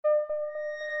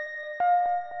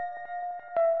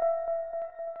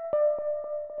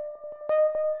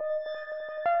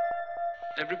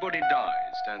Everybody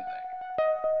dies, don't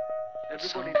they?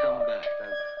 Everybody come back, don't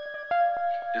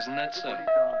they? Isn't that so?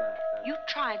 You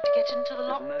tried to get into the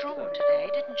locked drawer today,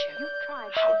 didn't you?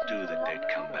 How do the dead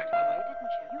come back, Mother?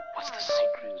 What's the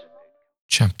secret?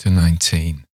 Chapter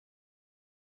 19.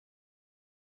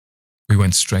 We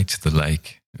went straight to the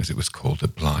lake, as it was called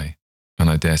at Bly, and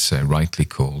I dare say rightly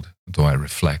called, though I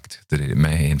reflect that it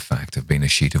may in fact have been a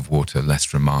sheet of water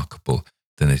less remarkable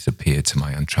than it appeared to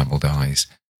my untravelled eyes.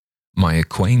 My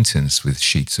acquaintance with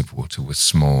sheets of water was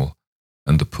small,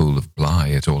 and the pool of Bly,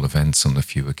 at all events on the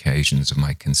few occasions of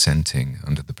my consenting,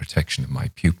 under the protection of my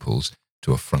pupils,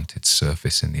 to affront its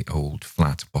surface in the old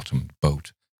flat-bottomed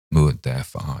boat moored there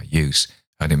for our use,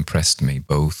 had impressed me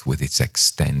both with its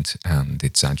extent and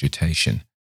its agitation.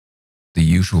 The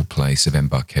usual place of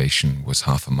embarkation was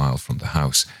 1/2 mile from the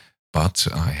house, but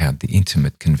I had the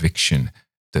intimate conviction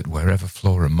that wherever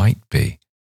Flora might be,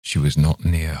 she was not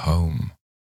near home.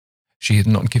 She had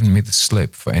not given me the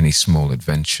slip for any small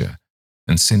adventure,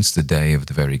 and since the day of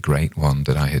the very great one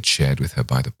that I had shared with her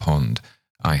by the pond,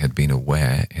 I had been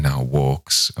aware, in our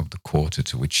walks, of the quarter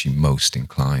to which she most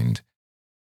inclined.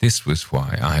 This was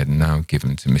why I had now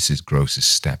given to Mrs. Groce's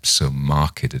steps so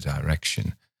marked a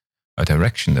direction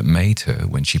that made her,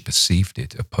 when she perceived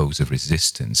it, oppose a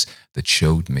resistance that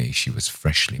showed me she was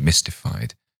freshly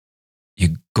mystified.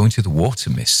 "You're going to the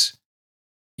water, miss?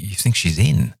 You think she's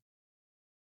in?"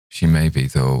 She may be,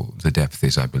 though the depth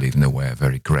is, I believe, nowhere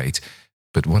very great,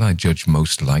 but what I judge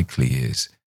most likely is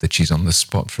that she's on the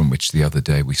spot from which the other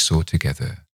day we saw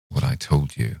together what I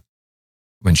told you,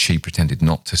 when she pretended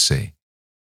not to see.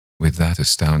 With that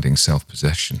astounding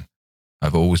self-possession,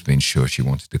 I've always been sure she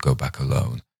wanted to go back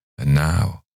alone, and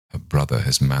now her brother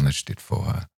has managed it for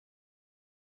her.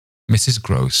 Mrs.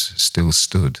 Groce still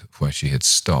stood where she had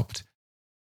stopped.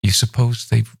 "You suppose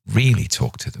they've really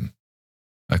talked to them?"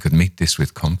 I could meet this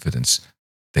with confidence.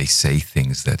 "They say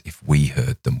things that, if we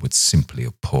heard them, would simply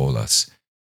appall us.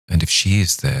 And if she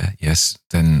is there, yes,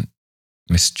 then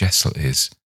Miss Jessel is.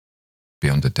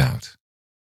 Beyond a doubt.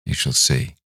 You shall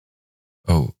see."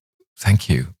 "Oh, thank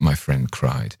you," my friend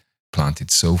cried,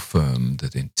 planted so firm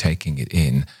that in taking it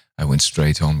in, I went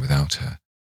straight on without her.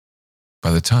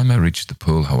 By the time I reached the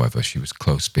pool, however, she was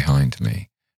close behind me,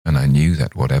 and I knew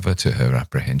that whatever to her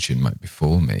apprehension might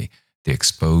befall me, the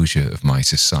exposure of my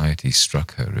society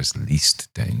struck her as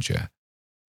least danger.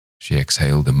 She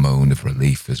exhaled a moan of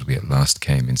relief as we at last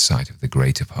came in sight of the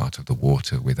greater part of the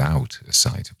water without a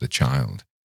sight of the child.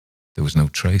 There was no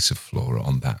trace of Flora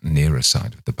on that nearer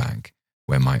side of the bank,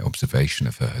 where my observation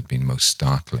of her had been most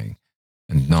startling,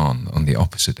 and none on the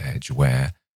opposite edge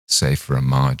where, save for a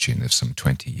margin of some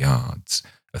 20 yards,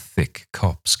 a thick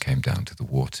copse came down to the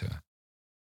water.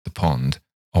 The pond,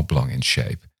 oblong in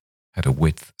shape, had a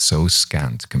width so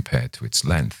scant compared to its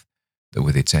length that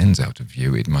with its ends out of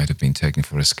view it might have been taken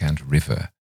for a scant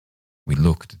river. We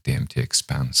looked at the empty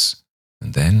expanse,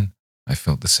 and then I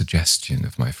felt the suggestion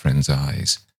of my friend's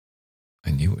eyes.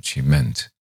 I knew what she meant,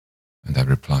 and I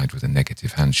replied with a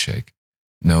negative handshake.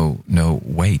 No,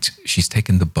 wait, she's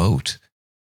taken the boat."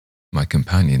 My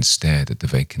companion stared at the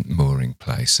vacant mooring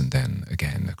place and then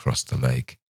again across the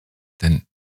lake. "Then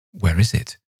where is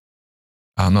it?"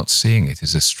 "Our not seeing it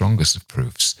is the strongest of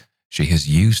proofs. She has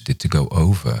used it to go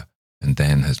over and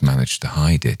then has managed to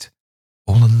hide it.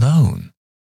 All alone?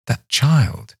 That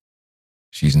child?"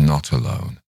 "She's not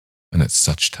alone, and at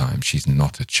such times she's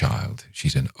not a child.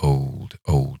 She's an old,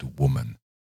 old woman."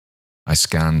 I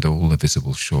scanned all the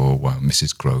visible shore while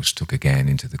Mrs. Groce took again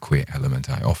into the queer element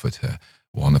I offered her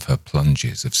one of her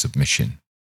plunges of submission.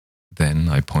 Then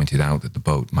I pointed out that the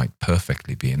boat might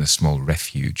perfectly be in a small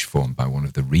refuge formed by one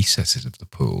of the recesses of the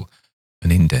pool,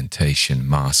 an indentation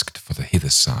masked for the hither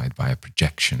side by a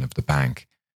projection of the bank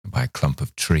and by a clump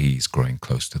of trees growing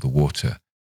close to the water.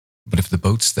 "But if the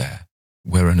boat's there,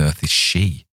 where on earth is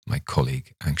she?" my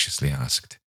colleague anxiously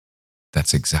asked.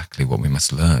 "That's exactly what we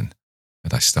must learn,"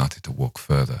 and I started to walk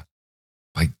further.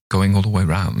 "By going all the way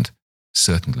round?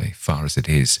 Certainly, far as it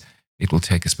is. It will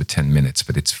take us but 10 minutes,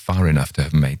 but it's far enough to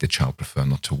have made the child prefer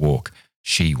not to walk.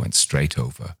 She went straight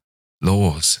over."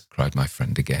 "Laws!" cried my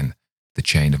friend again. The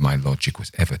chain of my logic was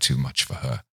ever too much for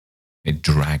her. It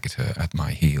dragged her at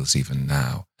my heels even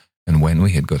now, and when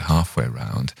we had got halfway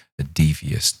round, a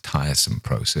devious, tiresome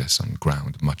process on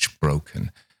ground much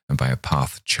broken, and by a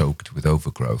path choked with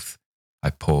overgrowth,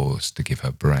 I paused to give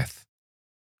her breath.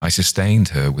 I sustained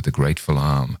her with a grateful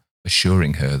arm,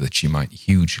 assuring her that she might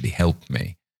hugely help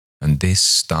me, and this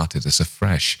started us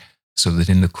afresh, so that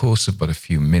in the course of but a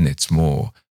few minutes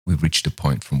more, we reached a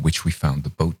point from which we found the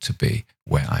boat to be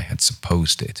where I had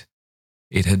supposed it.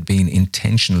 It had been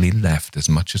intentionally left as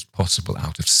much as possible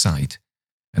out of sight,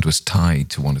 and was tied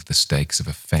to one of the stakes of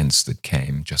a fence that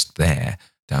came just there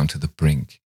down to the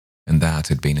brink, and that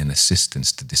had been an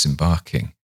assistance to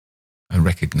disembarking. I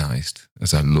recognised,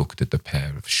 as I looked at the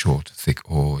pair of short, thick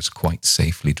oars quite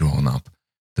safely drawn up,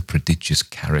 the prodigious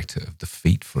character of the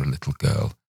feat for a little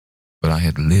girl. But I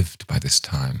had lived by this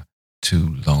time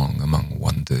too long among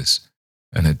wonders,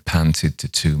 and had panted to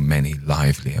too many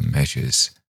livelier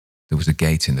measures. There was a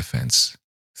gate in the fence,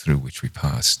 through which we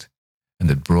passed, and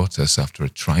had brought us, after a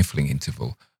trifling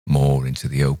interval, more into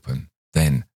the open.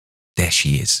 Then, "There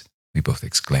she is," we both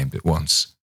exclaimed at once.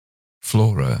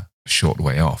 Flora, a short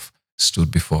way off, stood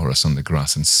before us on the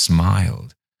grass and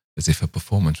smiled, as if her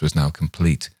performance was now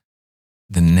complete.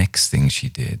 The next thing she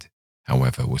did,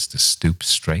 however, was to stoop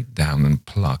straight down and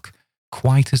pluck,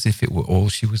 quite as if it were all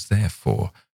she was there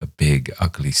for, a big,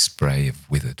 ugly spray of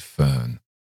withered fern.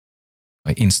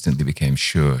 I instantly became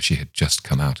sure she had just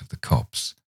come out of the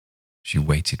copse. She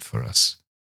waited for us,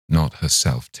 not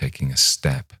herself taking a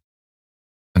step,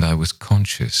 and I was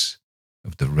conscious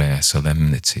of the rare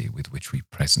solemnity with which we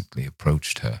presently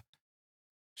approached her.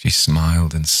 She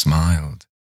smiled and smiled,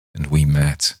 and we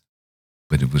met,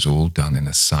 but it was all done in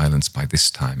a silence by this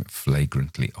time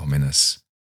flagrantly ominous.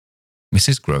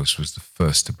 Mrs. Gross was the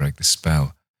first to break the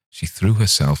spell. She threw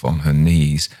herself on her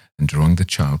knees and, drawing the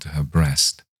child to her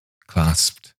breast,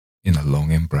 clasped in a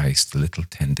long embrace the little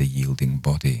tender yielding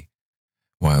body.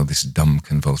 While this dumb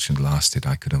convulsion lasted,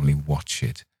 I could only watch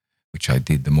it, which I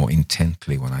did the more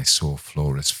intently when I saw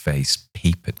Flora's face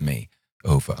peep at me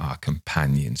over our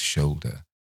companion's shoulder.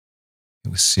 It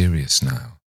was serious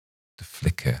now. The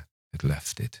flicker had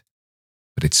left it,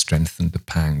 but it strengthened the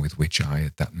pang with which I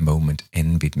at that moment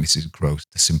envied Mrs. Gross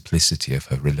the simplicity of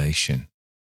her relation.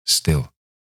 Still,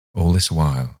 all this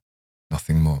while,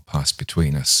 nothing more passed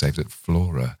between us save that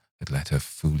Flora had let her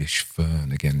foolish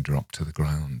fern again drop to the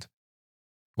ground.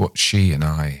 What she and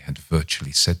I had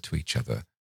virtually said to each other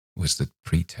was that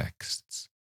pretexts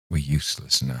were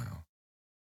useless now.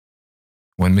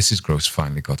 When Mrs. Gross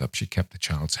finally got up, she kept the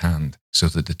child's hand, so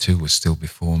that the two were still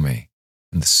before me,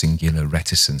 and the singular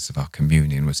reticence of our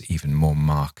communion was even more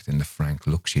marked in the frank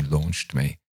look she launched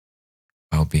me.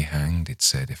 "I'll be hanged," it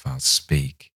said, "if I'll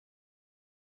speak."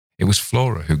 It was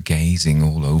Flora who, gazing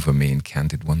all over me in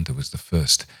candid wonder, was the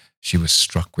first. She was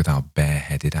struck with our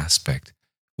bareheaded aspect.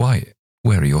 "Why,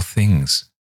 where are your things?"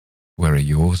 "Where are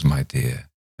yours, my dear?"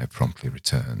 I promptly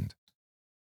returned.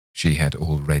 She had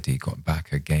already got back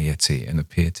her gaiety and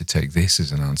appeared to take this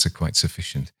as an answer quite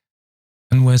sufficient.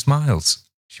 "And where's Miles?"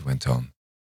 she went on.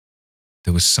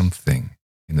 There was something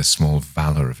in the small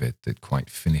valour of it that quite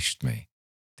finished me.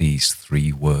 These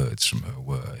 3 words from her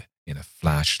were, in a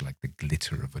flash, like the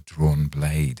glitter of a drawn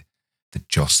blade, the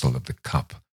jostle of the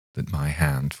cup that my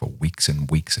hand for weeks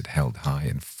and weeks had held high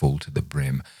and full to the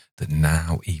brim, that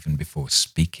now, even before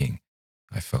speaking,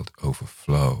 I felt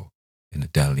overflow in a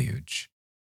deluge.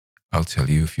 "I'll tell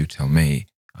you if you tell me,"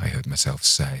 I heard myself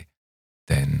say,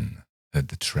 then heard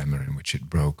the tremor in which it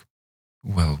broke.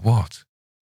 "Well, what?"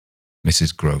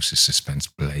 Mrs. Gross's suspense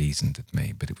blazoned at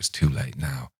me, but it was too late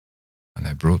now, and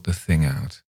I brought the thing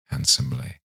out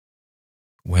handsomely.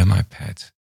 "Where, my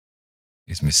pet,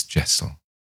 is Miss Jessel?"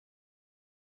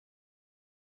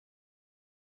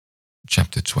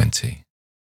 Chapter 20.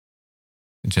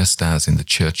 Just as in the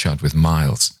churchyard with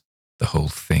Miles, the whole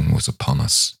thing was upon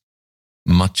us.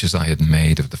 Much as I had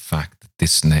made of the fact that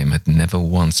this name had never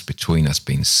once between us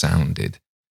been sounded,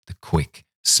 the quick,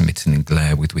 smitten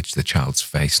glare with which the child's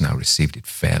face now received it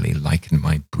fairly likened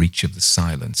my breach of the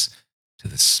silence to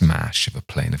the smash of a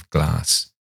pane of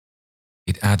glass.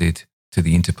 It added to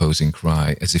the interposing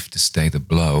cry, as if to stay the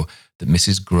blow, that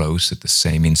Mrs. Gross at the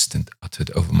same instant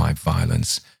uttered over my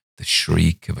violence the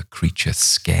shriek of a creature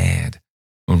scared,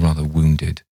 or rather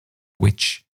wounded,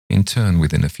 which, in turn,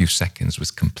 within a few seconds,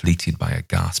 was completed by a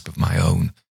gasp of my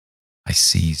own. I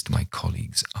seized my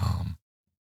colleague's arm.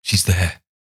 "She's there!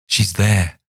 She's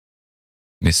there!"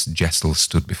 Miss Jessel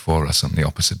stood before us on the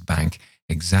opposite bank,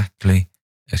 exactly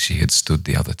as she had stood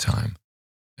the other time.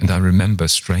 And I remember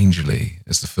strangely,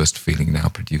 as the first feeling now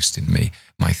produced in me,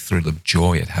 my thrill of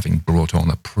joy at having brought on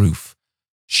a proof.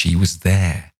 She was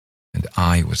there, and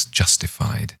I was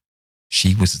justified.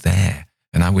 She was there,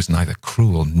 and I was neither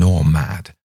cruel nor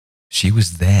mad. She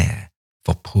was there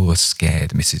for poor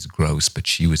scared Mrs. Gross, but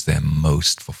she was there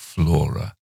most for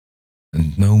Flora.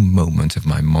 And no moment of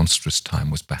my monstrous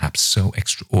time was perhaps so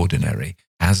extraordinary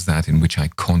as that in which I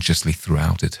consciously threw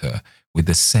out at her, with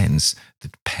the sense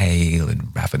that, pale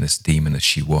and ravenous demon as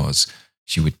she was,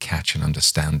 she would catch and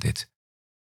understand it.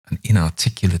 An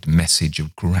inarticulate message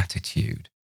of gratitude.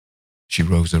 She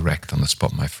rose erect on the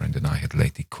spot my friend and I had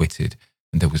lately quitted,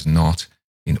 and there was not,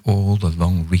 In all the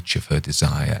long reach of her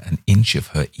desire, an inch of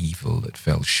her evil that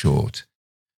fell short.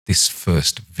 This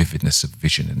first vividness of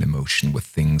vision and emotion were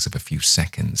things of a few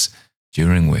seconds,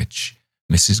 during which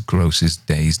Mrs. Gross's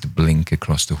dazed blink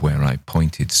across to where I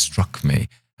pointed struck me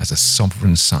as a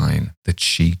sovereign sign that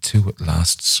she too at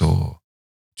last saw,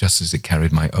 just as it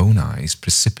carried my own eyes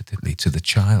precipitately to the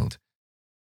child.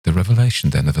 The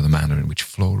revelation then of the manner in which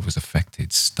Flora was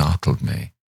affected startled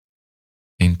me.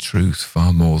 In truth,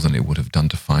 far more than it would have done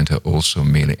to find her also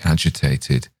merely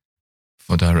agitated,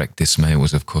 for direct dismay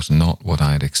was of course not what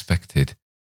I had expected.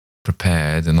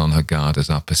 Prepared and on her guard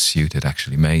as our pursuit had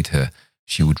actually made her,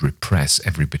 she would repress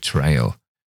every betrayal,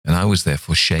 and I was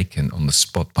therefore shaken on the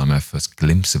spot by my first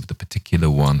glimpse of the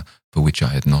particular one for which I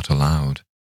had not allowed.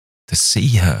 To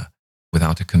see her,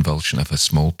 without a convulsion of her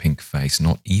small pink face,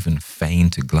 not even feign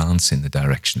to glance in the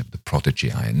direction of the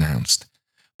prodigy I announced,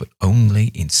 but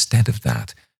only, instead of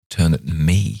that, turn at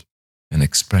me, an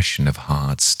expression of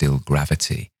hard, still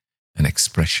gravity, an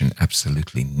expression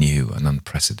absolutely new and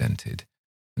unprecedented,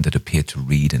 and that appeared to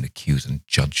read and accuse and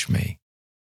judge me.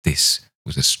 This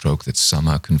was a stroke that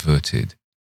somehow converted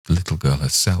the little girl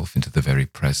herself into the very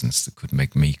presence that could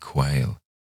make me quail.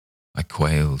 I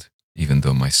quailed, even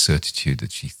though my certitude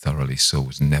that she thoroughly saw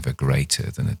was never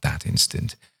greater than at that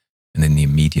instant, and in the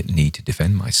immediate need to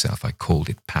defend myself, I called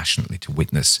it passionately to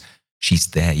witness. She's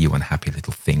there, you unhappy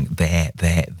little thing,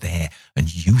 there,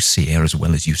 and you see her as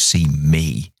well as you see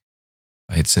me.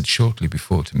 I had said shortly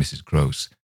before to Mrs. Gross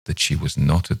that she was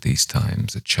not at these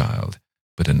times a child,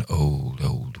 but an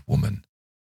old woman,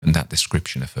 and that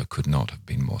description of her could not have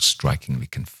been more strikingly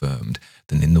confirmed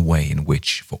than in the way in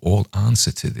which, for all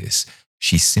answer to this,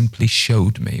 she simply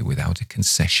showed me, without a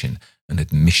concession, an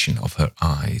admission of her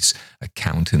eyes, a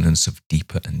countenance of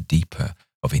deeper and deeper,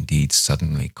 of indeed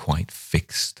suddenly quite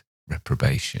fixed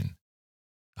reprobation.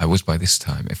 I was by this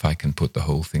time, if I can put the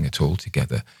whole thing at all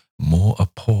together, more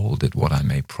appalled at what I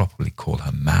may properly call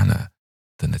her manner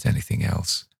than at anything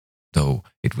else, though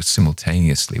it was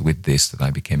simultaneously with this that I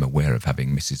became aware of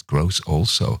having Mrs. Gross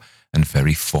also, and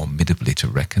very formidably to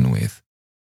reckon with.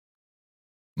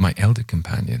 My elder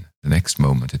companion, the next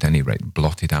moment at any rate,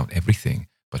 blotted out everything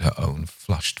but her own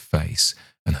flushed face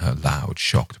and her loud,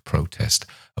 shocked protest,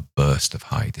 a burst of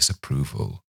high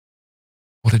disapproval.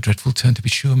 "What a dreadful turn, to be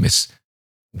sure, miss.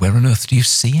 Where on earth do you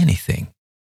see anything?"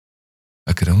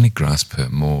 I could only grasp her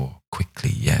more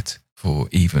quickly yet, for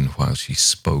even while she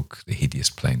spoke, the hideous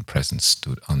plain presence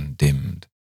stood undimmed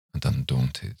and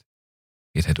undaunted.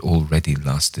 It had already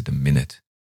lasted a minute,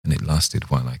 and it lasted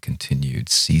while I continued,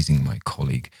 seizing my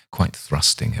colleague, quite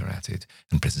thrusting her at it,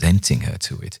 and presenting her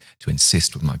to it, to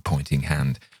insist with my pointing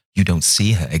hand. "You don't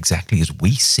see her exactly as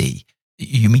we see.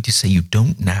 You mean to say you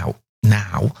don't now?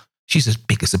 Now? She's as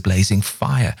big as a blazing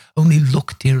fire. Only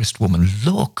look, dearest woman,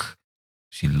 look!"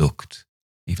 She looked,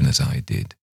 even as I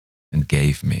did, and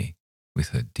gave me, with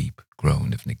her deep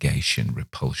groan of negation,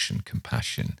 repulsion,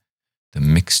 compassion, the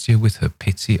mixture with her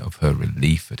pity of her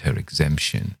relief at her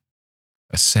exemption,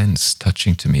 a sense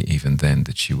touching to me even then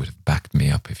that she would have backed me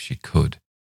up if she could.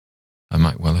 I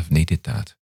might well have needed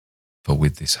that, for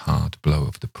with this hard blow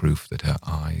of the proof that her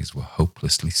eyes were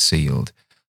hopelessly sealed,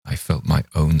 I felt my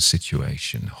own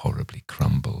situation horribly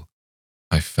crumble.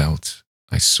 I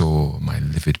saw my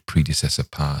livid predecessor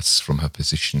pass from her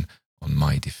position on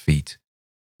my defeat,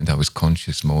 and I was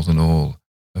conscious more than all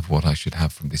of what I should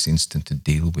have from this instant to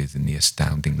deal with in the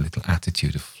astounding little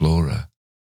attitude of Flora.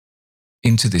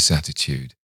 Into this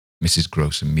attitude, Mrs.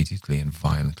 Gross immediately and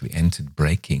violently entered,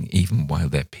 breaking, even while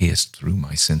there pierced through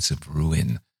my sense of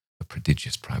ruin a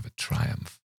prodigious private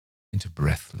triumph, into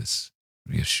breathless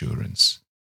reassurance.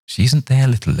 "She isn't there,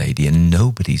 little lady, and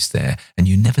nobody's there, and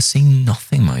you never see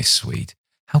nothing, my sweet.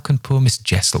 How can poor Miss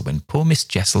Jessel, when poor Miss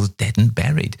Jessel's dead and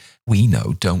buried? We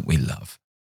know, don't we, love?"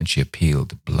 And she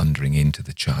appealed, blundering into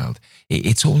the child.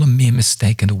 "It's all a mere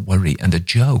mistake and a worry and a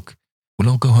joke. We'll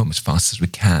all go home as fast as we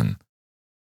can."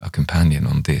 Our companion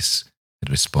on this had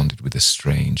responded with a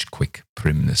strange, quick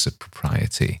primness of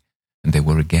propriety, and they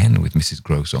were again with Mrs.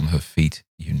 Gross on her feet,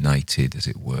 united, as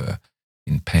it were,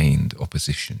 in pained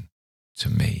opposition to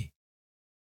me.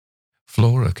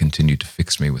 Flora continued to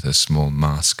fix me with her small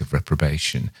mask of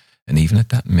reprobation, and even at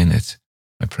that minute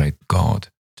I prayed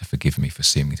God to forgive me for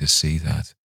seeming to see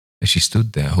that. As she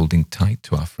stood there holding tight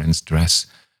to our friend's dress,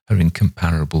 her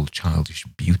incomparable childish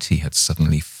beauty had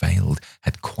suddenly failed,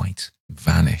 had quite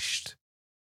vanished.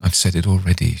 I've said it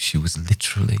already, she was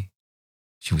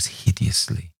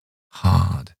hideously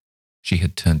hard. She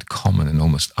had turned common and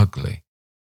almost ugly.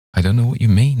 "I don't know what you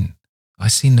mean. I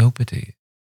see nobody.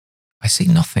 I see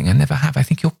nothing. I never have. I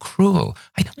think you're cruel.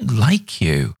 I don't like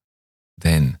you."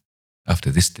 Then, After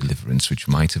this deliverance, which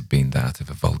might have been that of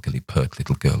a vulgarly pert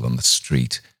little girl on the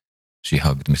street, she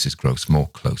hugged Mrs. Gross more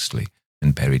closely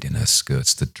and buried in her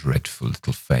skirts the dreadful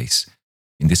little face.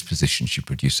 In this position, she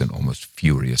produced an almost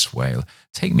furious wail.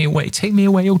 "Take me away,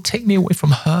 oh, take me away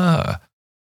from her."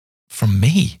 "From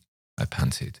me?" I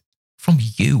panted. From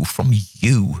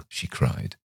you, she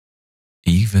cried.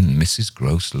 Even Mrs.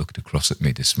 Gross looked across at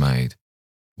me dismayed,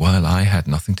 while I had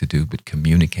nothing to do but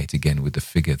communicate again with the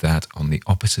figure that, on the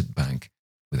opposite bank,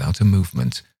 without a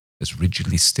movement, as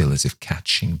rigidly still as if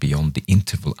catching beyond the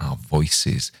interval our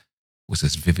voices, was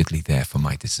as vividly there for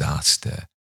my disaster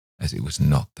as it was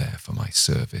not there for my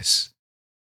service.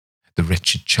 The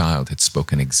wretched child had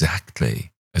spoken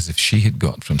exactly as if she had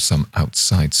got from some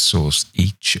outside source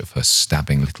each of her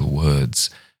stabbing little words,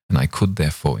 and I could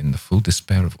therefore, in the full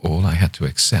despair of all I had to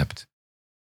accept,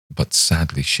 but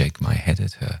sadly shake my head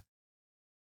at her.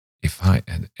 If I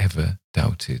had ever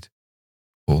doubted,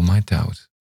 all my doubt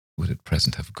would at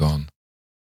present have gone.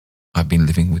 I've been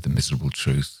living with the miserable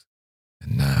truth,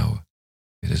 and now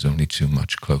it has only too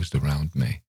much closed around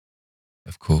me.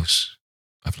 Of course,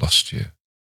 I've lost you.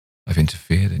 I've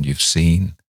interfered, and you've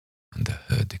seen, under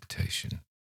her dictation,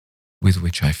 with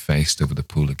which I faced over the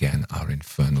pool again our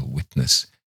infernal witness,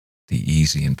 the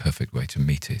easy and perfect way to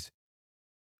meet it.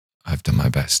 I've done my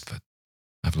best, but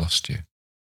I've lost you.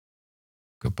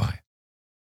 Goodbye.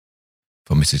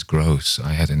 For Mrs. Gross,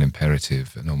 I had an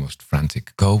imperative and almost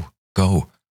frantic, "Go,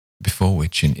 go," before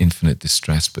which, in infinite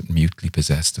distress but mutely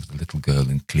possessed of the little girl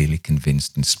and clearly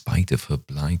convinced in spite of her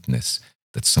blindness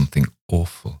that something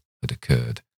awful had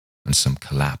occurred and some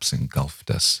collapse engulfed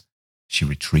us, she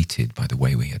retreated by the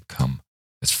way we had come,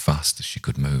 as fast as she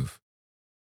could move.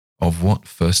 Of what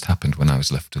first happened when I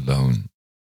was left alone,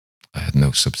 I had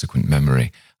no subsequent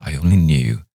memory. I only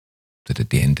knew that at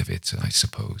the end of it, I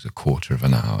suppose, a quarter of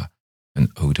an hour,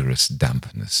 an odorous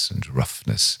dampness and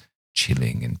roughness,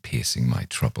 chilling and piercing my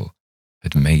trouble,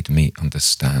 had made me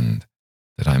understand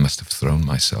that I must have thrown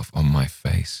myself on my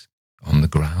face, on the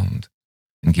ground,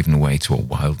 and given way to a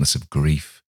wildness of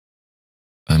grief.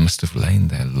 I must have lain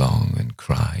there long and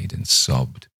cried and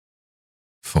sobbed,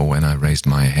 for when I raised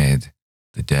my head,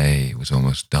 the day was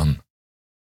almost done.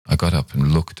 I got up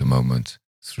and looked a moment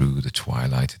through the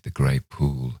twilight at the grey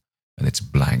pool and its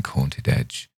blank haunted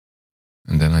edge,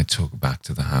 and then I took back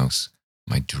to the house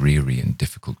my dreary and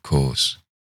difficult course.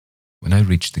 When I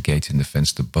reached the gate in the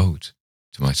fence, the boat,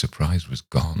 to my surprise, was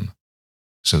gone,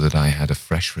 so that I had a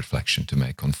fresh reflection to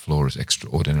make on Flora's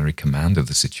extraordinary command of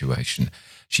the situation.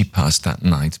 She passed that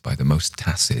night by the most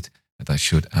tacit, and I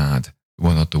should add,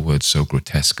 were not the word so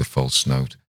grotesque a false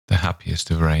note, the happiest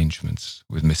of arrangements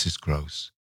with Mrs.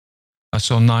 Gross. I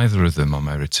saw neither of them on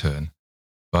my return,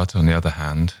 but on the other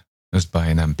hand, as by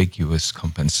an ambiguous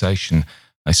compensation,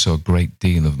 I saw a great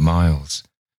deal of Miles.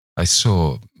 I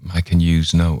saw, I can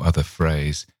use no other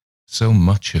phrase, so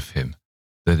much of him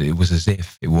that it was as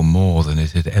if it were more than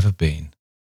it had ever been.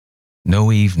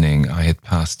 No evening I had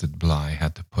passed at Bly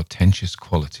had the portentous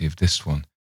quality of this one,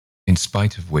 in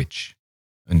spite of which,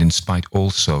 and in spite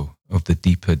also of the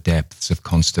deeper depths of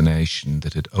consternation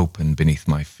that had opened beneath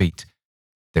my feet,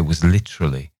 there was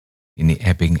literally, in the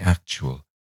ebbing actual,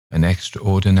 an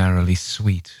extraordinarily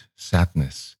sweet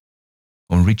sadness.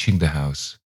 On reaching the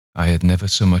house, I had never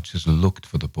so much as looked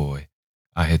for the boy.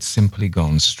 I had simply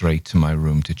gone straight to my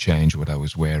room to change what I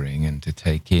was wearing and to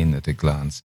take in at a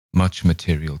glance much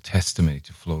material testimony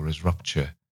to Flora's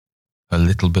rupture. Her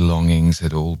little belongings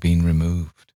had all been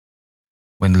removed.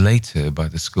 When later, by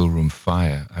the schoolroom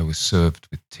fire, I was served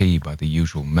with tea by the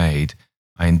usual maid,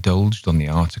 I indulged on the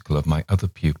article of my other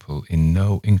pupil in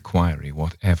no inquiry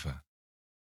whatever.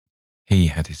 He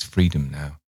had his freedom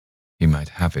now. He might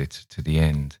have it to the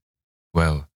end.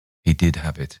 Well, he did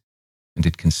have it, and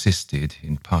it consisted,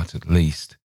 in part at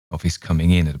least, of his coming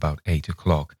in at about 8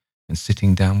 o'clock and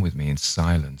sitting down with me in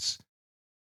silence.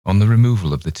 On the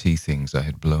removal of the tea things, I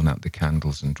had blown out the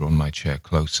candles and drawn my chair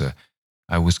closer.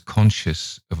 I was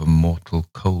conscious of a mortal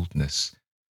coldness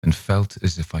and felt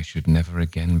as if I should never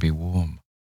again be warm.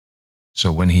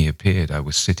 So when he appeared, I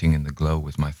was sitting in the glow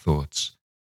with my thoughts.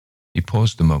 He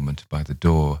paused a moment by the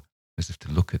door, as if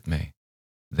to look at me.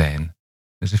 Then,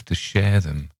 as if to share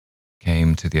them,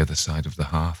 came to the other side of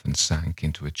the hearth and sank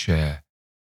into a chair.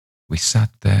 We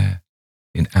sat there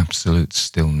in absolute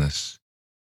stillness,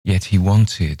 yet he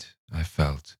wanted, I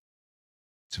felt,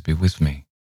 to be with me.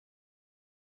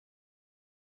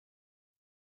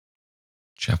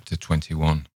 Chapter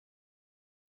 21.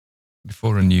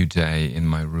 Before a new day in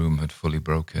my room had fully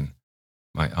broken,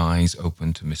 my eyes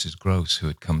opened to Mrs. Gross, who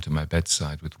had come to my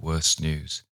bedside with worse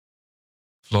news.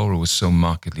 Flora was so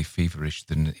markedly feverish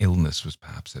that an illness was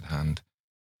perhaps at hand.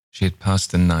 She had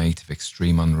passed a night of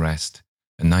extreme unrest,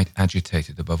 a night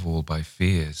agitated above all by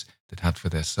fears that had for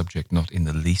their subject not in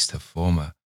the least her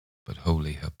former, but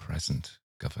wholly her present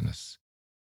governess.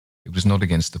 It was not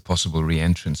against the possible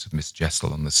re-entrance of Miss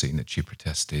Jessel on the scene that she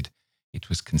protested. It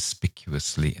was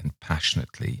conspicuously and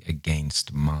passionately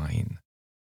against mine.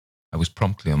 I was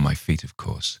promptly on my feet, of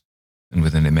course, and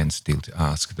with an immense deal to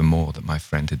ask, the more that my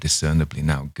friend had discernibly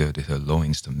now girded her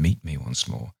loins to meet me once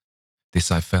more.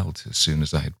 This I felt as soon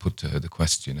as I had put to her the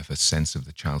question of her sense of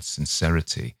the child's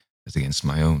sincerity as against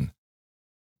my own.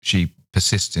 She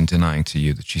persists in denying to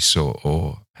you that she saw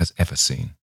or has ever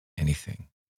seen anything.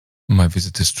 My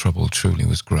visitor's trouble truly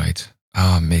was great.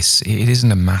 Ah, miss, it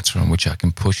isn't a matter on which I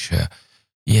can push her,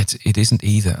 yet it isn't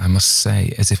either, I must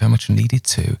say, as if I much needed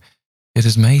to. It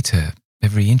has made her,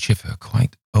 every inch of her,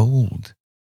 quite old.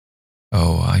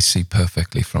 Oh, I see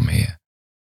perfectly from here.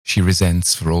 She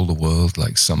resents for all the world,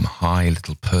 like some high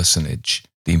little personage,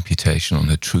 the imputation on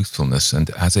her truthfulness and,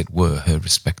 as it were, her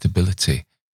respectability.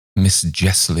 Miss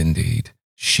Jessel, indeed.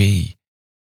 She's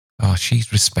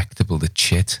respectable, the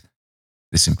chit.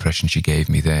 This impression she gave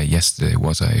me there yesterday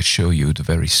was, I assure you, the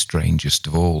very strangest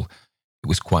of all. It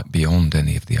was quite beyond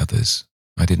any of the others.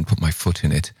 I didn't put my foot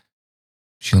in it.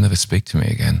 She'll never speak to me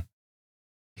again.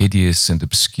 Hideous and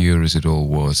obscure as it all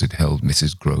was, it held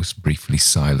Mrs. Gross briefly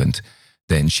silent.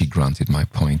 Then she granted my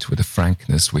point with a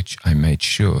frankness which I made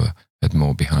sure had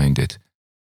more behind it.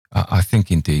 I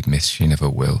think indeed, miss, she never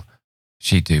will.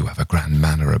 She do have a grand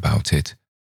manner about it.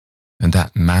 And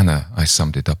that manner, I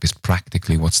summed it up, is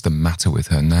practically what's the matter with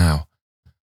her now.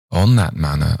 On that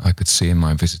manner I could see in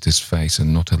my visitor's face,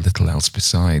 and not a little else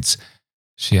besides.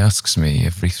 She asks me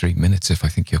every 3 minutes if I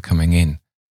think you're coming in.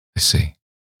 I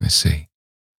see.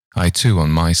 I too, on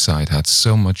my side, had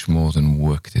so much more than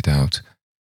worked it out.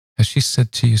 Has she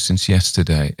said to you since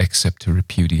yesterday, except to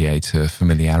repudiate her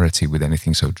familiarity with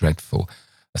anything so dreadful,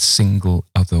 a single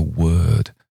other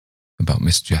word about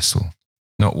Miss Jessel?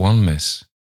 Not one, miss.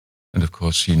 And of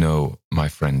course, you know, my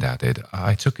friend added,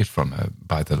 I took it from her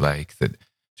by the lake that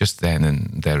just then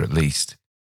and there at least,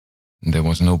 there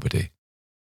was nobody.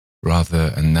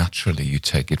 Rather unnaturally you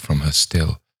take it from her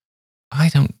still. I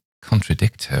don't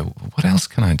contradict her. What else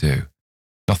can I do?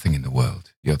 Nothing in the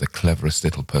world. You're the cleverest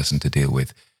little person to deal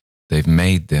with. They've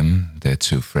made them, their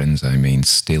two friends I mean,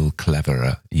 still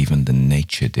cleverer even than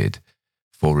nature did,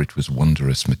 for it was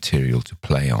wondrous material to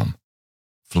play on.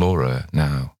 Flora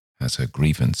now has her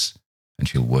grievance, and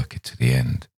she'll work it to the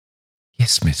end.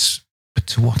 Yes, miss, but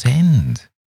to what end?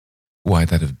 Why,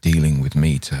 that of dealing with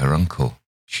me to her uncle.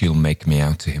 She'll make me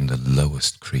out to him the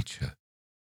lowest creature.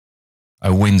 I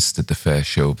winced at the fair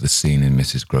show of the scene in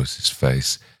Mrs. Gross's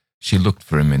face. She looked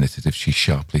for a minute as if she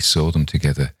sharply saw them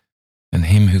together. And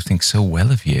him who thinks so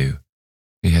well of you.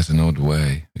 He has an odd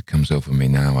way, it comes over me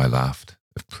now, I laughed,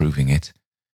 of proving it.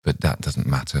 But that doesn't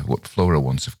matter. What Flora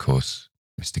wants, of course,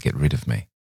 is to get rid of me.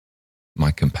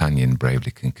 My companion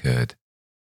bravely concurred.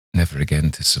 Never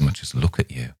again to so much as look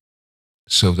at you.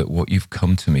 So that what you've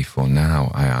come to me for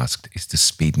now, I asked, is to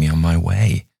speed me on my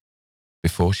way.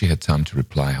 Before she had time to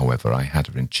reply, however, I had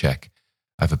her in check.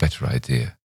 I've a better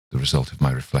idea, the result of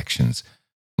my reflections.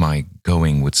 My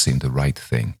going would seem the right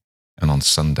thing, and on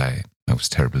Sunday I was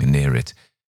terribly near it.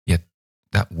 Yet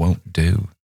that won't do.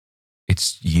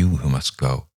 It's you who must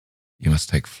go. You must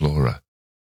take Flora.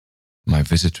 My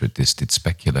visitor at this did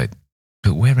speculate,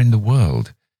 but where in the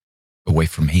world? Away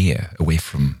from here, away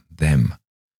from them,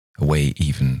 away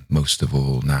even, most of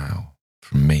all now,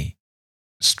 from me.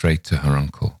 Straight to her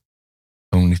uncle.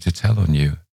 Only to tell on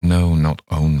you, no, not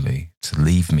only, to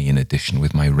leave me in addition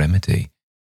with my remedy.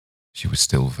 She was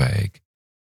still vague.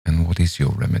 And what is your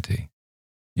remedy?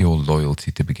 Your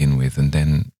loyalty to begin with, and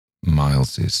then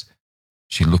Miles's.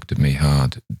 She looked at me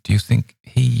hard. Do you think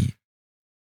he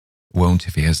won't,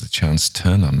 if he has the chance,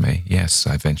 turn on me? Yes,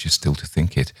 I venture still to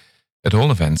think it. At all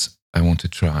events, I want to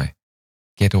try.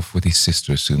 Get off with his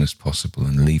sister as soon as possible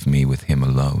and leave me with him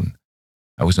alone.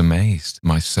 I was amazed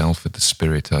myself at the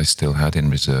spirit I still had in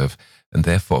reserve, and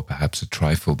therefore perhaps a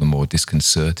trifle the more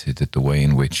disconcerted at the way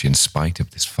in which, in spite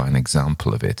of this fine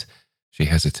example of it, she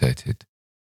hesitated.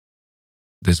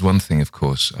 There's one thing, of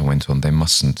course, I went on, they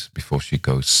mustn't, before she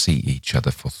goes, see each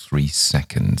other for 3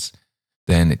 seconds.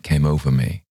 Then it came over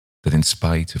me that in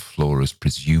spite of Flora's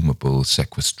presumable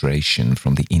sequestration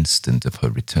from the instant of her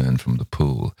return from the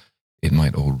pool, it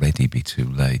might already be too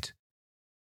late.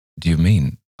 Do you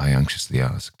mean, I anxiously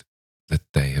asked, that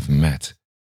they have met?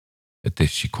 At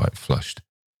this she quite flushed.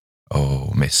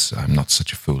 Oh, miss, I'm not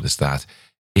such a fool as that.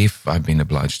 If I've been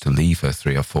obliged to leave her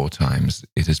 3 or 4 times,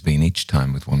 it has been each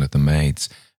time with one of the maids,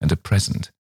 and at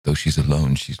present, though she's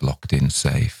alone, she's locked in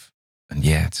safe. And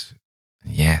yet,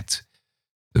 And yet,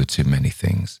 there were too many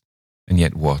things. And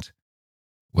yet what?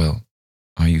 Well,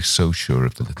 are you so sure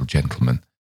of the little gentleman?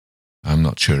 I'm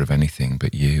not sure of anything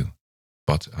but you.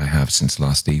 But I have, since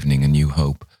last evening, a new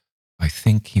hope. I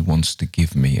think he wants to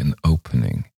give me an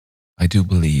opening. I do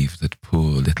believe that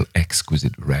poor little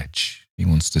exquisite wretch, he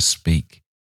wants to speak.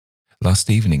 Last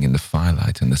evening in the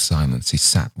firelight and the silence, he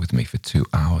sat with me for 2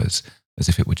 hours, as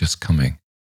if it were just coming.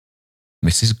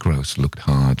 Mrs. Gross looked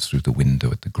hard through the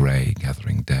window at the grey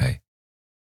gathering day.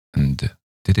 And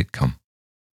did it come?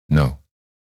 No.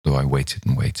 Though I waited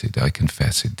and waited, I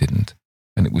confess it didn't.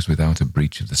 And it was without a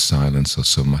breach of the silence or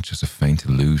so much as a faint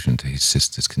allusion to his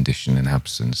sister's condition and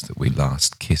absence that we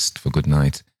last kissed for good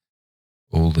night.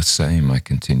 All the same, I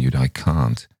continued, I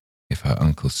can't, if her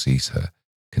uncle sees her,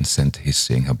 consent to his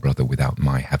seeing her brother without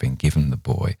my having given the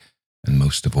boy, and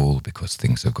most of all because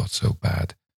things have got so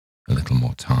bad, a little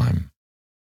more time.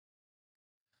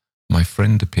 My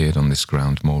friend appeared on this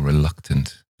ground more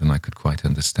reluctant than I could quite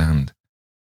understand.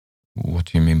 What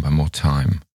do you mean by more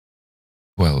time?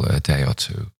 Well, a day or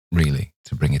two, really,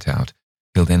 to bring it out.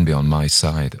 He'll then be on my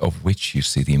side, of which you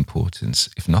see the importance.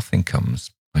 If nothing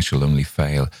comes, I shall only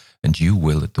fail, and you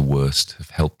will at the worst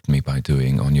have helped me by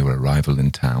doing, on your arrival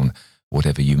in town,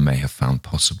 whatever you may have found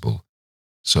possible.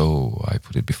 So I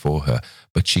put it before her,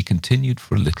 but she continued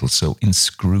for a little so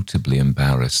inscrutably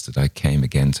embarrassed that I came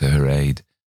again to her aid,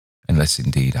 unless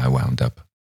indeed I wound up.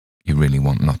 You really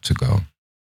want not to go?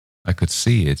 I could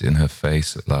see it in her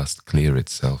face at last clear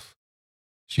itself.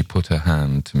 She put her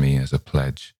hand to me as a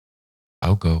pledge.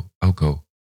 I'll go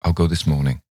this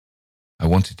morning. I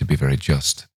wanted to be very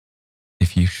just.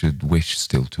 If you should wish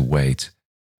still to wait,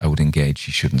 I would engage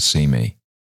she shouldn't see me.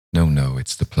 No,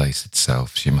 it's the place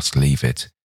itself. She must leave it.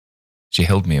 She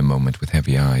held me a moment with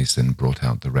heavy eyes, then brought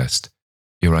out the rest.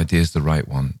 Your idea's the right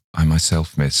one. I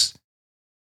myself, miss.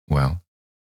 Well,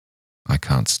 I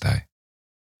can't stay.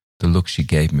 The look she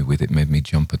gave me with it made me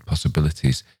jump at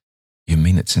possibilities. You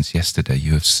mean it since yesterday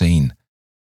you have seen?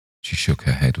 She shook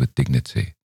her head with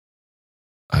dignity.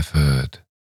 I've heard.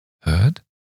 Heard?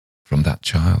 From that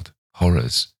child.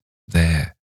 Horrors.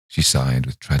 There, she sighed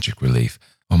with tragic relief.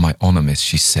 Oh, my honour, miss,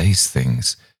 she says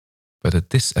things. But at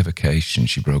this evocation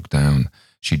she broke down.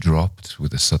 She dropped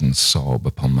with a sudden sob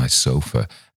upon my sofa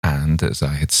and, as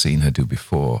I had seen her do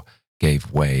before,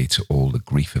 gave way to all the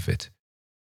grief of it.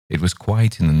 It was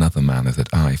quite in another manner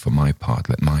that I, for my part,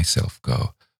 let myself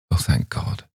go. Oh, thank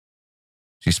God.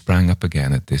 She sprang up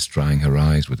again at this, drying her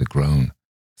eyes with a groan.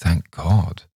 Thank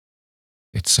God.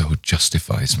 It so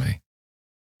justifies me.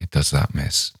 It does that,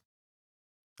 miss.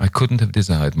 I couldn't have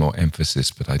desired more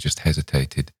emphasis, but I just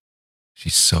hesitated.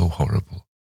 She's so horrible.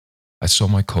 I saw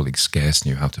my colleague scarce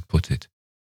knew how to put it.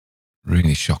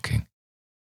 Really shocking.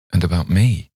 And about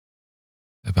me.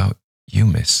 About you,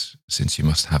 miss, since you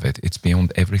must have it. It's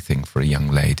beyond everything for a young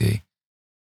lady.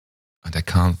 And I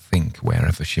can't think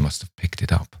wherever she must have picked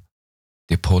it up.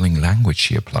 The appalling language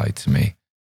she applied to me.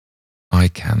 I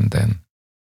can, then.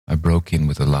 I broke in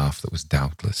with a laugh that was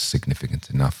doubtless significant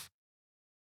enough.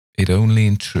 It only,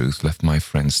 in truth, left my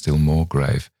friend still more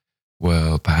grave.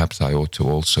 Well, perhaps I ought to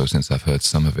also, since I've heard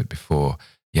some of it before,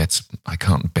 yet I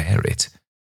can't bear it.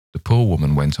 The poor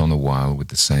woman went on a while with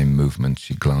the same movement.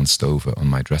 She glanced over on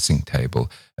my dressing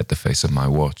table at the face of my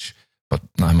watch. But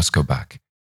I must go back.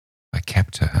 I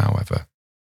kept her, however.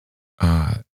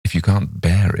 If you can't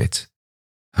bear it,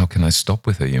 how can I stop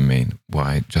with her, you mean?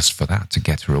 Why, just for that, to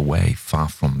get her away, far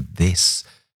from this,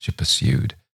 she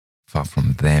pursued, far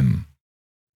from them.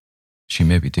 She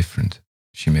may be different.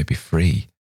 She may be free.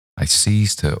 I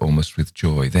seized her almost with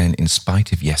joy. Then, in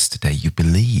spite of yesterday, you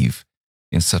believe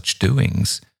in such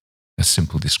doings? A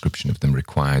simple description of them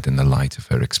required in the light of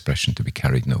her expression to be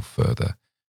carried no further,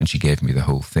 and she gave me the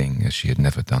whole thing as she had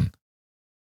never done.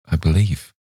 I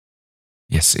believe.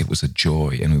 Yes, it was a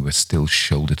joy, and we were still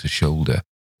shoulder to shoulder.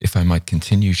 If I might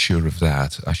continue sure of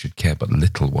that, I should care but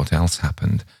little what else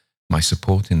happened. My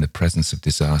support in the presence of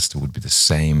disaster would be the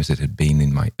same as it had been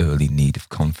in my early need of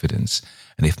confidence,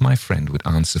 and if my friend would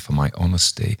answer for my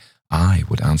honesty, I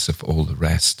would answer for all the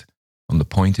rest. On the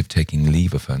point of taking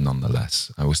leave of her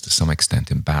nonetheless, I was to some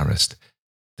extent embarrassed.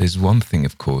 There's one thing,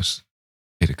 of course,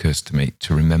 it occurs to me,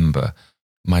 to remember.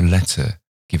 My letter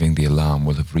giving the alarm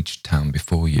will have reached town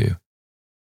before you.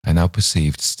 I now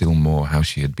perceived still more how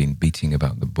she had been beating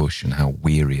about the bush and how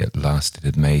weary at last it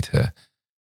had made her.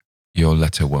 Your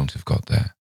letter won't have got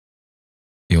there.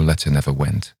 Your letter never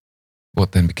went.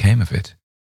 What then became of it?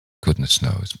 Goodness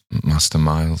knows. Master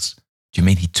Miles? Do you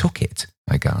mean he took it?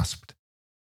 I gasped.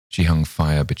 She hung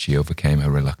fire, but she overcame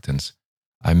her reluctance.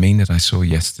 I mean that I saw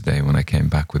yesterday when I came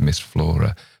back with Miss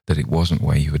Flora that it wasn't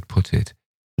where you had put it.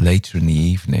 Later in the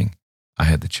evening, I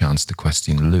had the chance to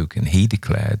question Luke, and he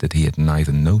declared that he had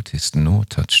neither noticed nor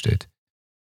touched it.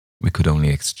 We could only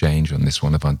exchange on this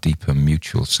one of our deeper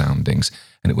mutual soundings,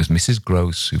 and it was Mrs.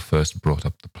 Gross who first brought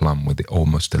up the plum with the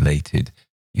almost elated,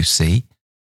 "You see?"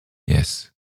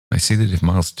 "Yes, I see that if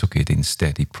Miles took it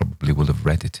instead, he probably will have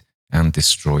read it and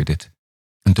destroyed it.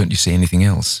 And don't you see anything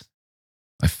else?"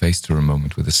 I faced her a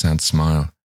moment with a sad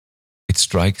smile. "It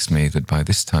strikes me that by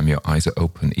this time your eyes are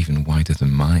open even wider than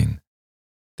mine."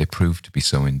 They proved to be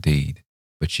so indeed,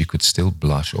 but she could still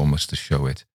blush almost to show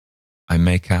it. "I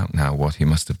make out now what he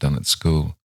must have done at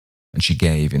school." And she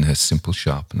gave, in her simple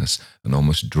sharpness, an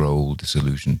almost droll,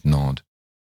 disillusioned nod.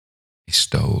 "He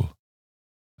stole."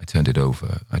 I turned it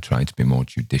over. I tried to be more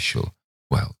judicial.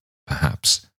 "Well,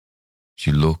 perhaps."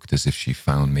 She looked as if she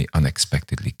found me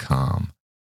unexpectedly calm.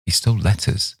 "He stole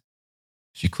letters."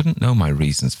 She couldn't know my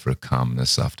reasons for a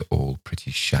calmness, after all,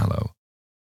 pretty shallow.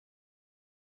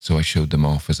 So I showed them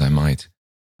off as I might.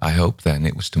 I hope, then,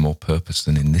 it was to more purpose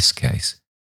than in this case.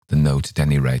 The note, at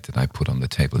any rate, that I put on the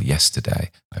table yesterday,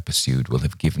 I pursued, will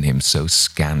have given him so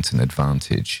scant an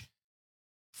advantage,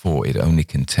 for it only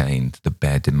contained the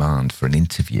bare demand for an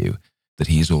interview, that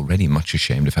he is already much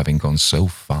ashamed of having gone so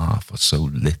far for so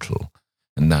little,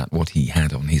 and that what he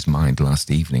had on his mind last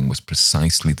evening was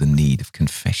precisely the need of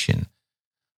confession.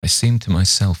 I seemed to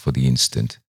myself for the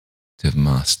instant to have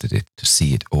mastered it, to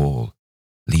see it all.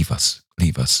 Leave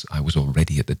us. I was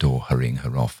already at the door, hurrying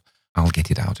her off. "I'll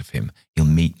get it out of him. He'll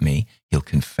meet me. He'll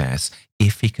confess.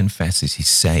 If he confesses, he's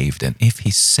saved. And if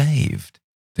he's saved,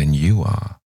 then you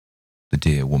are." The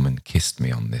dear woman kissed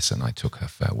me on this, and I took her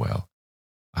farewell.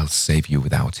 "I'll save you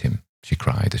without him," she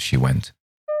cried as she went.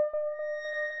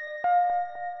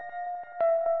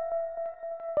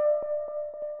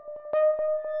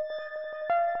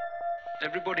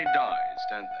 Everybody dies,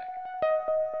 don't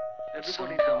they?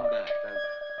 Everybody come back, don't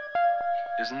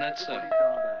they? Isn't that so?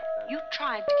 You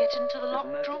tried to get into the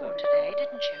locked room today,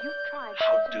 didn't you?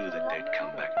 How do the dead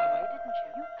come back, Mother?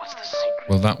 What's the secret?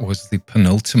 Well, that was the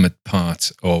penultimate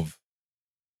part of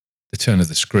The Turn of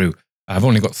the Screw. I've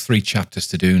only got 3 chapters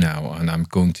to do now, and I'm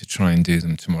going to try and do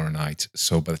them tomorrow night.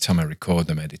 So by the time I record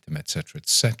them, edit them, etc.,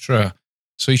 etc.,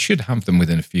 so you should have them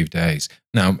within a few days.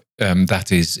 Now,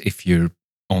 that is if you're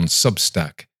on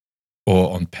Substack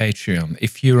or on Patreon.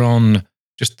 If you're on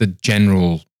just the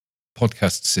general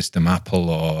podcast system, Apple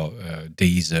or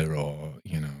Deezer or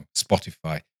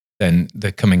Spotify, then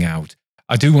they're coming out.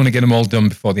 I do want to get them all done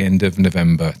before the end of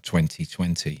November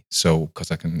 2020. So,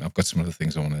 because I've got some other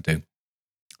things I want to do.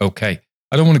 Okay,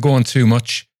 I don't want to go on too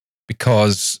much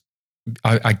because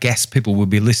I guess people will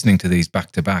be listening to these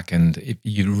back to back, and if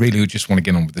you really just want to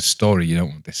get on with the story, you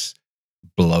don't want this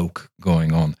bloke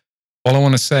going on. All I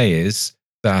want to say is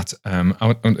that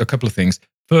a couple of things.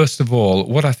 First of all,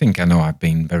 what I know I've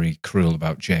been very cruel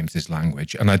about James's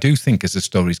language, and I do think as the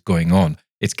story's going on,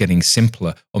 it's getting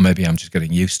simpler, or maybe I'm just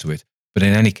getting used to it. But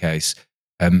in any case,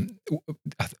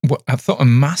 I thought a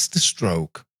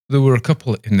masterstroke, there were a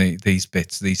couple in these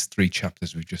bits, these 3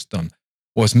 chapters we've just done,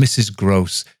 was Mrs.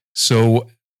 Gross. So,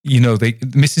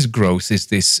 Mrs. Gross is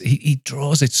this, he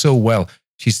draws it so well.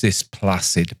 She's this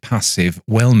placid, passive,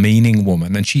 well-meaning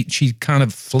woman, and she kind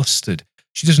of flustered.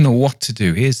 She doesn't know what to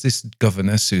do. Here's this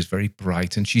governess who's very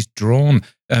bright, and she's torn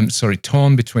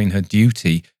between her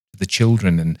duty to the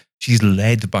children, and she's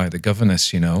led by the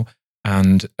governess,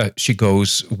 and she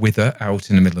goes with her out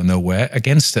in the middle of nowhere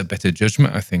against her better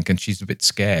judgment, I think, and she's a bit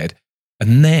scared.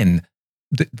 And then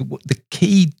the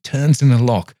key turns in the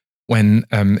lock when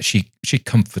she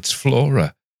comforts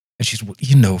Flora. And she's,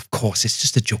 of course, it's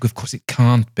just a joke. Of course, it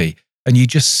can't be. And you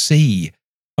just see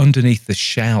underneath the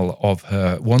shell of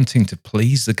her wanting to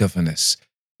please the governess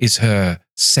is her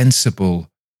sensible,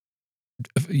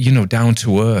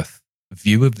 down-to-earth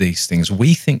view of these things.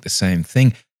 We think the same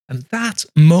thing. And that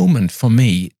moment, for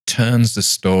me, turns the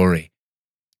story.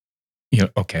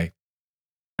 Okay,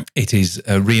 it is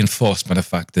reinforced by the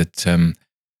fact that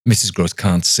Mrs. Gross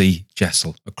can't see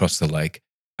Jessel across the lake,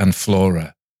 and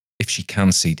Flora, if she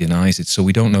can see, denies it. So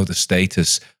we don't know the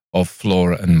status of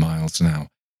Flora and Miles now.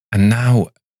 And now,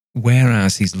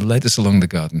 whereas he's led us along the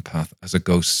garden path as a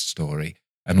ghost story,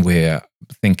 and we're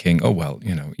thinking, oh, well,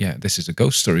 this is a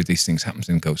ghost story. These things happen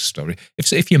in a ghost story.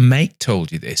 If your mate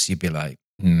told you this, you'd be like,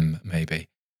 maybe.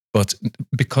 But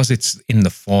because it's in the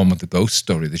form of the ghost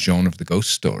story, the genre of the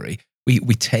ghost story,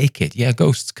 we take it. Yeah,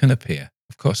 ghosts can appear.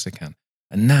 Of course they can.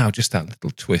 And now, just that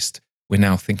little twist, we're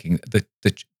now thinking that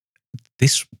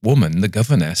this woman, the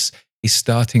governess, is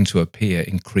starting to appear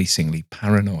increasingly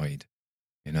paranoid.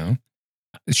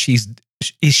 Is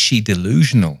she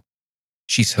delusional?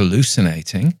 She's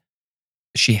hallucinating.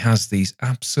 She has these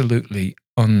absolutely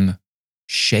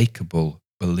unshakable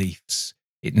beliefs.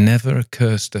 It never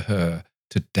occurs to her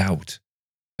to doubt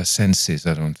her senses,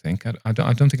 I don't think. I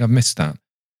don't think I've missed that.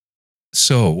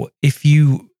 So if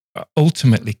you are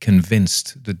ultimately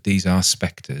convinced that these are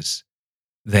spectres,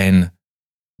 then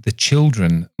the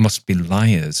children must be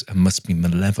liars and must be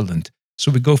malevolent.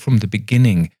 So we go from the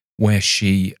beginning where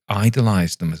she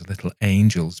idolized them as little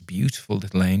angels, beautiful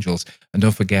little angels. And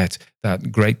don't forget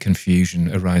that great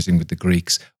confusion arising with the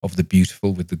Greeks of the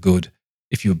beautiful with the good.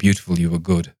 If you were beautiful, you were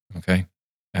good. Okay.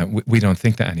 We don't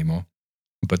think that anymore.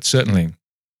 But certainly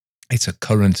it's a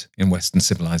current in Western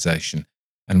civilization.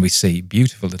 And we see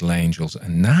beautiful little angels.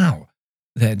 And now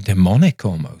they're demonic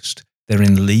almost. They're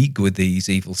in league with these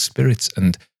evil spirits.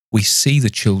 And we see the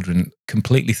children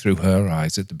completely through her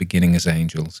eyes at the beginning as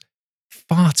angels.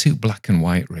 Far too black and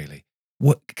white, really.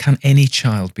 What can any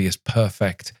child be as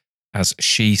perfect as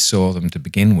she saw them to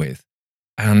begin with?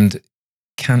 And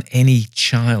can any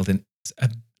child, and a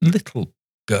little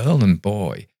girl and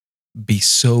boy, be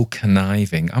so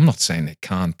conniving? I'm not saying it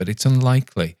can't, but it's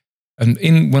unlikely.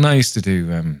 And when I used to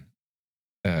do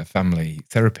family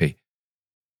therapy,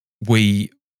 we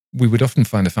would often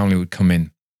find a family would come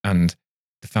in and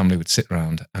the family would sit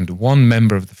around, and one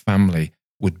member of the family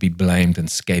would be blamed and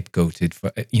scapegoated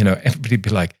for, everybody'd be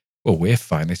like, "Oh, we're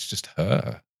fine. It's just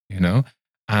her,"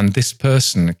 And this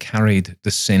person carried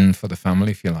the sin for the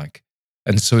family, if you like.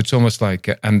 And so it's almost like,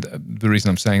 and the reason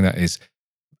I'm saying that is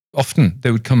often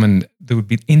they would come and there would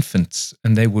be infants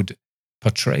and they would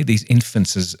portray these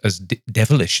infants as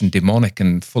devilish and demonic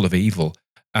and full of evil.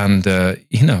 And,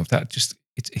 that just,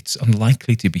 it's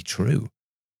unlikely to be true.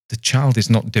 The child is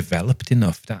not developed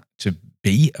enough to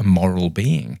be a moral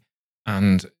being.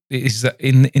 And is that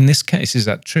in this case, is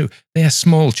that true? They are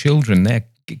small children. They're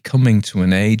coming to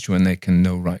an age when they can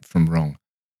know right from wrong.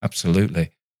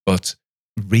 Absolutely. But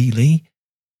really,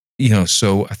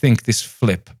 so I think this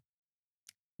flip,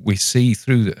 we see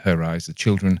through her eyes the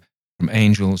children from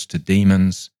angels to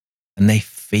demons, and they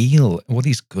feel, what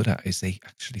he's good at is they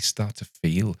actually start to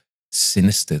feel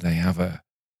sinister. They have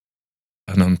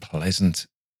an unpleasant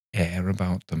air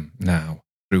about them now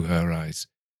through her eyes.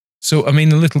 So, I mean,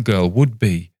 the little girl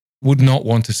would not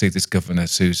want to see this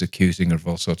governess who's accusing her of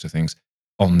all sorts of things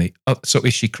on the, so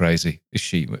is she crazy? Is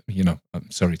she, I'm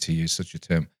sorry to use such a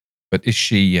term, but is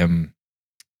she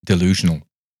delusional?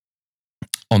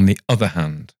 On the other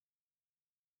hand,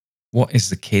 what is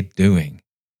the kid doing?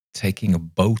 Taking a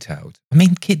boat out. I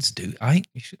mean, kids do. I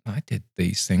did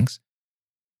these things.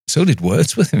 So did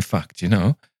Wordsworth, in fact,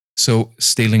 So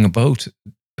stealing a boat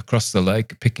across the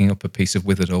lake, picking up a piece of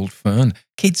withered old fern.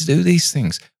 Kids do these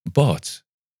things. But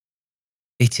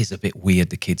it is a bit weird,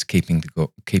 the kids keeping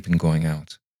going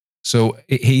out. So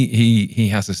he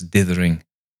has us dithering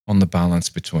on the balance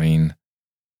between,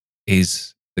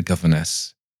 is the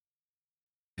governess,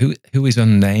 who is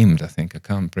unnamed, I think, I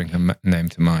can't bring her name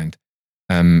to mind,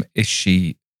 is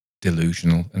she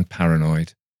delusional and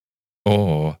paranoid,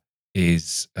 or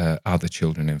are the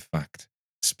children in fact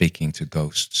speaking to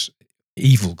ghosts,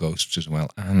 evil ghosts as well,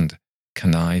 and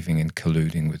conniving and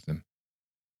colluding with them?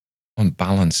 On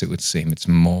balance, it would seem it's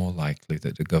more likely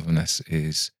that the governess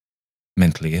is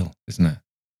mentally ill, isn't it?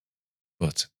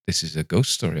 But this is a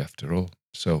ghost story after all.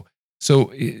 So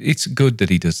it's good that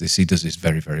he does this. He does this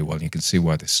very, very well. You can see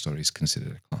why this story is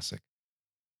considered a classic.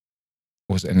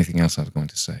 Was there anything else I was going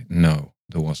to say? No,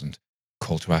 there wasn't.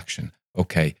 Call to action.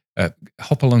 Okay,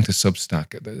 hop along to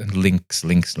Substack and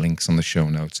links on the show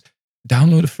notes.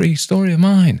 Download a free story of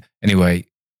mine. Anyway,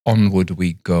 onward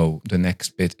we go. The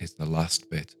next bit is the last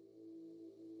bit.